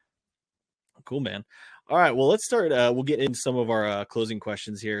 Cool, man. All right, well, let's start. We'll get into some of our closing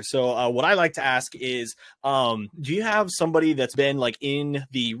questions here. So what I like to ask is, do you have somebody that's been like in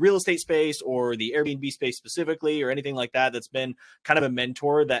the real estate space or the Airbnb space specifically, or anything like that, that's been kind of a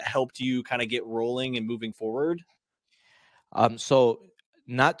mentor that helped you kind of get rolling and moving forward? So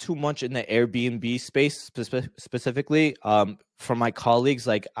not too much in the Airbnb space specifically. From my colleagues,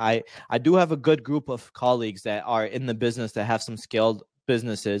 like I do have a good group of colleagues that are in the business that have some scaled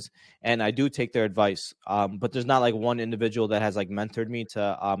businesses, and I do take their advice. But there's not like one individual that has like mentored me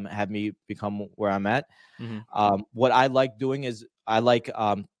to have me become where I'm at. Mm-hmm. What I like doing is I like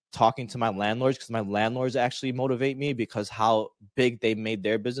talking to my landlords, because my landlords actually motivate me because how big they made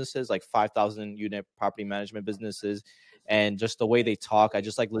their businesses, like 5,000 unit property management businesses. And just the way they talk, I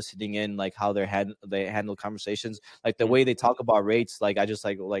just like listening in, like how they handle conversations, like the way they talk about rates. Like I just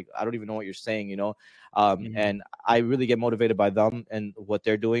like I don't even know what you're saying, and I really get motivated by them and what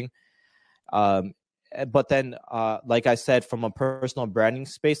they're doing. But then, like I said, from a personal branding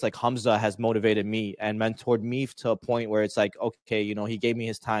space, like Hamza has motivated me and mentored me to a point where it's like, okay, he gave me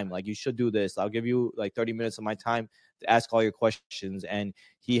his time. Like, you should do this. I'll give you like 30 minutes of my time to ask all your questions. And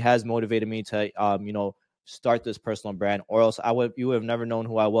he has motivated me to, start this personal brand, or else you would have never known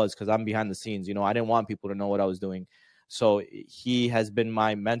who I was, because I'm behind the scenes. I didn't want people to know what I was doing. So he has been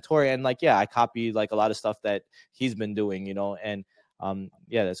my mentor, and like, I copy like a lot of stuff that he's been doing, and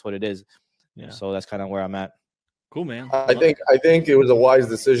that's what it is. Yeah. So that's kind of where I'm at. Cool, man. I think it was a wise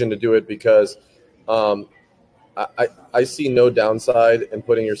decision to do it, because I see no downside in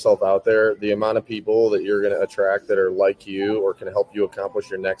putting yourself out there. The amount of people that you're going to attract that are like you or can help you accomplish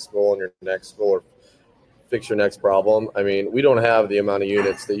your next goal and your next goal or fix your next problem. I mean, we don't have the amount of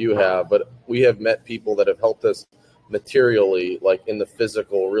units that you have, but we have met people that have helped us materially, like in the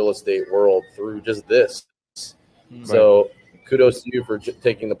physical real estate world, through just this. Right. So kudos to you for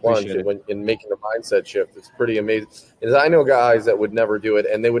taking the plunge and making the mindset shift. It's pretty amazing. Because I know guys that would never do it,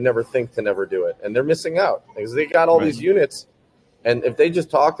 and they would never think to never do it, and they're missing out because they got all these units. And if they just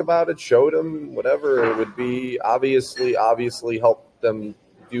talked about it, showed them whatever, it would be obviously help them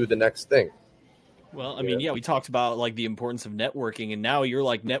do the next thing. Well, I mean, yeah, we talked about like the importance of networking, and now you're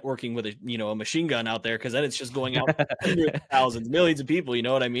like networking with a machine gun out there, because then it's just going out to hundreds, thousands, millions of people. You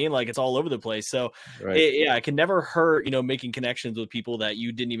know what I mean? Like, it's all over the place. So it can never hurt, making connections with people that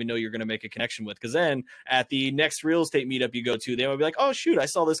you didn't even know you're going to make a connection with. Because then at the next real estate meetup you go to, they will be like, "Oh shoot, I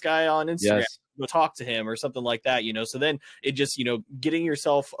saw this guy on Instagram." Yes. Go talk to him or something like that. So then it just getting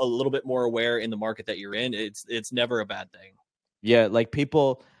yourself a little bit more aware in the market that you're in. It's never a bad thing. Yeah, like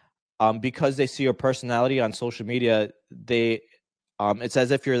people. Because they see your personality on social media, it's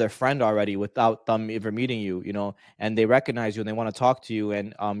as if you're their friend already without them ever meeting you, and they recognize you and they want to talk to you,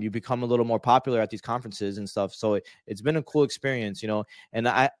 and you become a little more popular at these conferences and stuff. So it's been a cool experience, and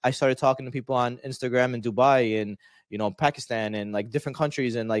I started talking to people on Instagram in Dubai and, Pakistan and like different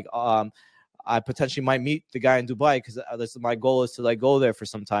countries, and like, I potentially might meet the guy in Dubai because my goal is to like go there for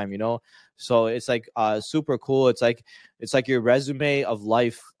some time, So it's like super cool. It's like your resume of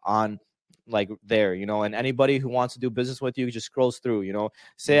life on like there, and anybody who wants to do business with you just scrolls through,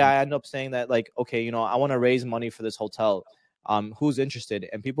 Say I end up saying that like, okay, I want to raise money for this hotel. Who's interested?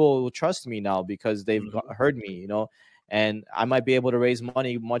 And people will trust me now because they've heard me, and I might be able to raise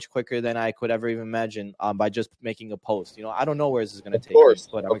money much quicker than I could ever even imagine by just making a post. I don't know where this is going to take me,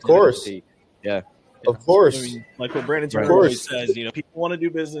 but I'm excited to see. Yeah. Of course. I mean, like what Brandon Turner always says, people want to do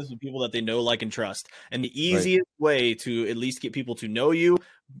business with people that they know, like, and trust. And the easiest way to at least get people to know you,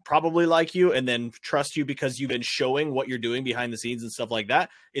 probably like you, and then trust you because you've been showing what you're doing behind the scenes and stuff like that,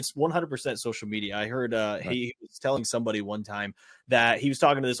 it's 100% social media. I heard he was telling somebody one time that he was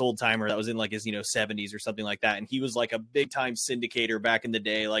talking to this old timer that was in like his 70s or something like that, and he was like a big time syndicator back in the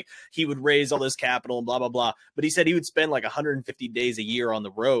day. Like, he would raise all this capital and blah blah blah, but he said he would spend like 150 days a year on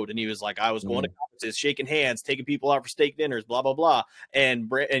the road, and he was like, I was going to conferences, shaking hands, taking people out for steak dinners, blah blah blah,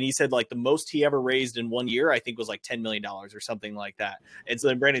 and he said like the most he ever raised in 1 year, I think, was like $10 million or something like that. And so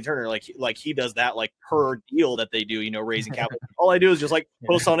then Brandon Turner, like he does that like per deal that they do, raising capital. All I do is just like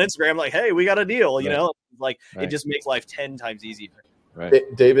post on Instagram like, hey, we got a deal, it just makes life 10 times easier. Right.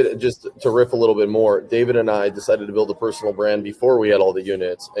 David, just to riff a little bit more, David and I decided to build a personal brand before we had all the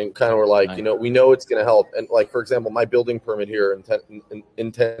units, and kind of were like, we know it's going to help. And like, for example, my building permit here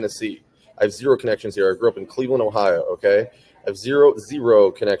in Tennessee, I have zero connections here. I grew up in Cleveland, Ohio. Okay. I have zero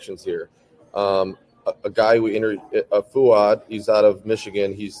connections here. A guy we interviewed, Fuad, he's out of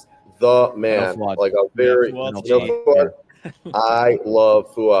Michigan. He's the man. Like a very, Fuad. I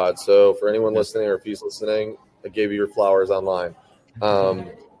love Fuad. So for anyone listening, or if he's listening, I gave you your flowers online.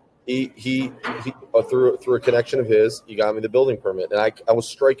 He through a connection of his, he got me the building permit, and I was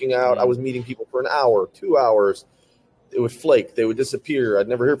striking out. I was meeting people for an hour, 2 hours. It would flake. They would disappear. I'd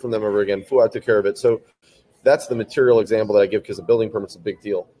never hear from them ever again. Fuad took care of it. So that's the material example that I give, because a building permit's a big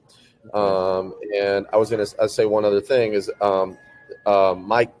deal. And I was going to say one other thing is,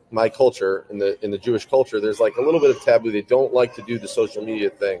 my culture in the Jewish culture, there's like a little bit of taboo. They don't like to do the social media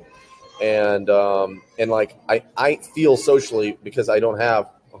thing. And like, I feel socially, because I don't have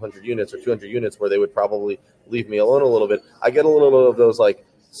 100 units or 200 units where they would probably leave me alone a little bit. I get a little bit of those like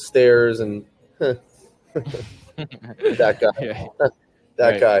stares and that guy,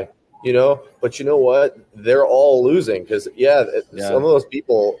 guy, but you know what? They're all losing because some of those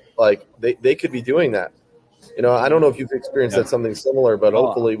people, like they could be doing that. I don't know if you've experienced that something similar, but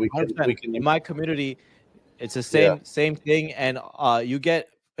hopefully we can. In my community, it's the same thing. And you get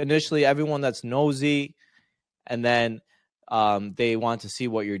initially everyone that's nosy, and then they want to see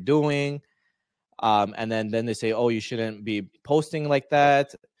what you're doing. And then they say, oh, you shouldn't be posting like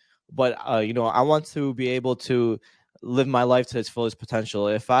that. But, I want to be able to live my life to its fullest potential.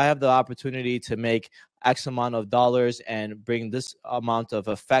 If I have the opportunity to make X amount of dollars and bring this amount of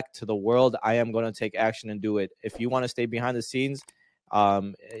effect to the world, I am going to take action and do it. If you want to stay behind the scenes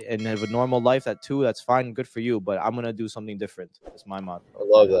and have a normal life, that's fine. Good for you. But I'm going to do something different. That's my motto. I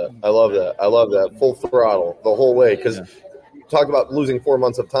love that. Full throttle the whole way. Because you talk about losing 4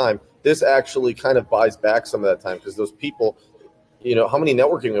 months of time. This actually kind of buys back some of that time, because those people, how many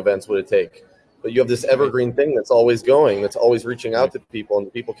networking events would it take? But you have this evergreen thing that's always going, that's always reaching out to people,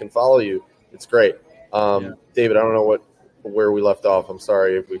 and people can follow you. It's great. David, I don't know where we left off. I'm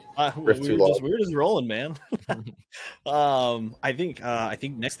sorry if we riffed too long. We were just rolling, man. I think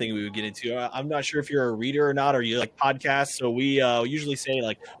next thing we would get into. I'm not sure if you're a reader or not, or you like podcasts. So we usually say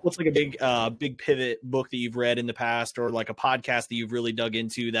like, what's like a big pivot book that you've read in the past, or like a podcast that you've really dug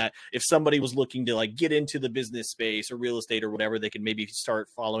into that if somebody was looking to like get into the business space or real estate or whatever, they could maybe start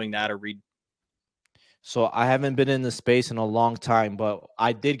following that or read. So I haven't been in the space in a long time, but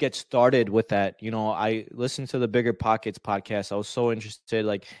I did get started with that. You know, I listened to the Bigger Pockets podcast. I was so interested.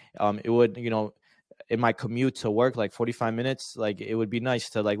 Like, it would, you know, in my commute to work, like 45 minutes, like it would be nice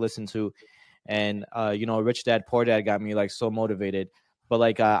to like listen to. And, you know, Rich Dad, Poor Dad got me like so motivated. But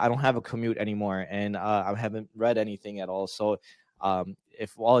like, I don't have a commute anymore, and I haven't read anything at all. So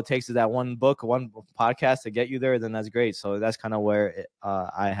if all it takes is that one book, one podcast to get you there, then that's great. So that's kind of where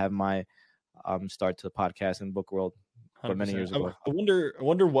I have my start to the podcast and book world for many years ago. I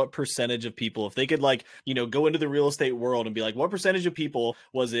wonder what percentage of people, if they could like, you know, go into the real estate world and be like, what percentage of people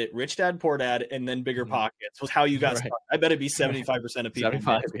was it Rich Dad, Poor Dad, and then Bigger Pockets was how you got started? I bet it'd be 75% of people.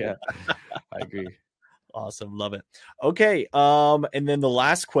 75, yeah. I agree. Awesome. Love it. Okay. And then the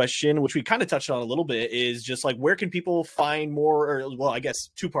last question, which we kind of touched on a little bit, is just like, where can people find more, or well, I guess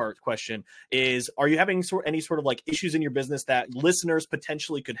 2-part question is, are you having any sort of like issues in your business that listeners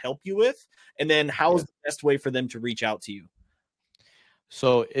potentially could help you with? And then how's the best way for them to reach out to you?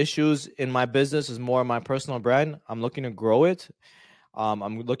 So issues in my business is more my personal brand. I'm looking to grow it.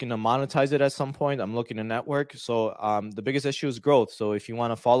 I'm looking to monetize it at some point. I'm looking to network. So the biggest issue is growth. So if you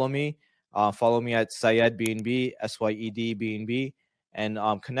want to follow me at Syed BNB, SYED BNB,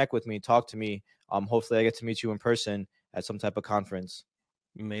 and connect with me, talk to me. Hopefully I get to meet you in person at some type of conference.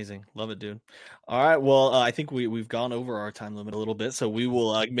 Amazing. Love it, dude. All right. Well, I think we've gone over our time limit a little bit, so we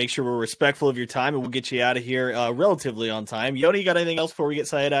will make sure we're respectful of your time, and we'll get you out of here relatively on time. Yoni, you got anything else before we get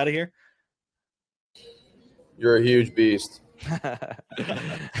Syed out of here? You're a huge beast.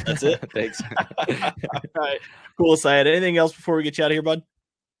 That's it. Thanks. All right. Cool, Syed. Anything else before we get you out of here, bud?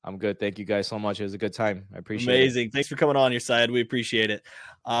 I'm good. Thank you guys so much. It was a good time. I appreciate it. Amazing. Thanks for coming on your side. We appreciate it.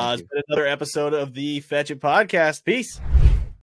 It's been another episode of the Fetch It Podcast. Peace.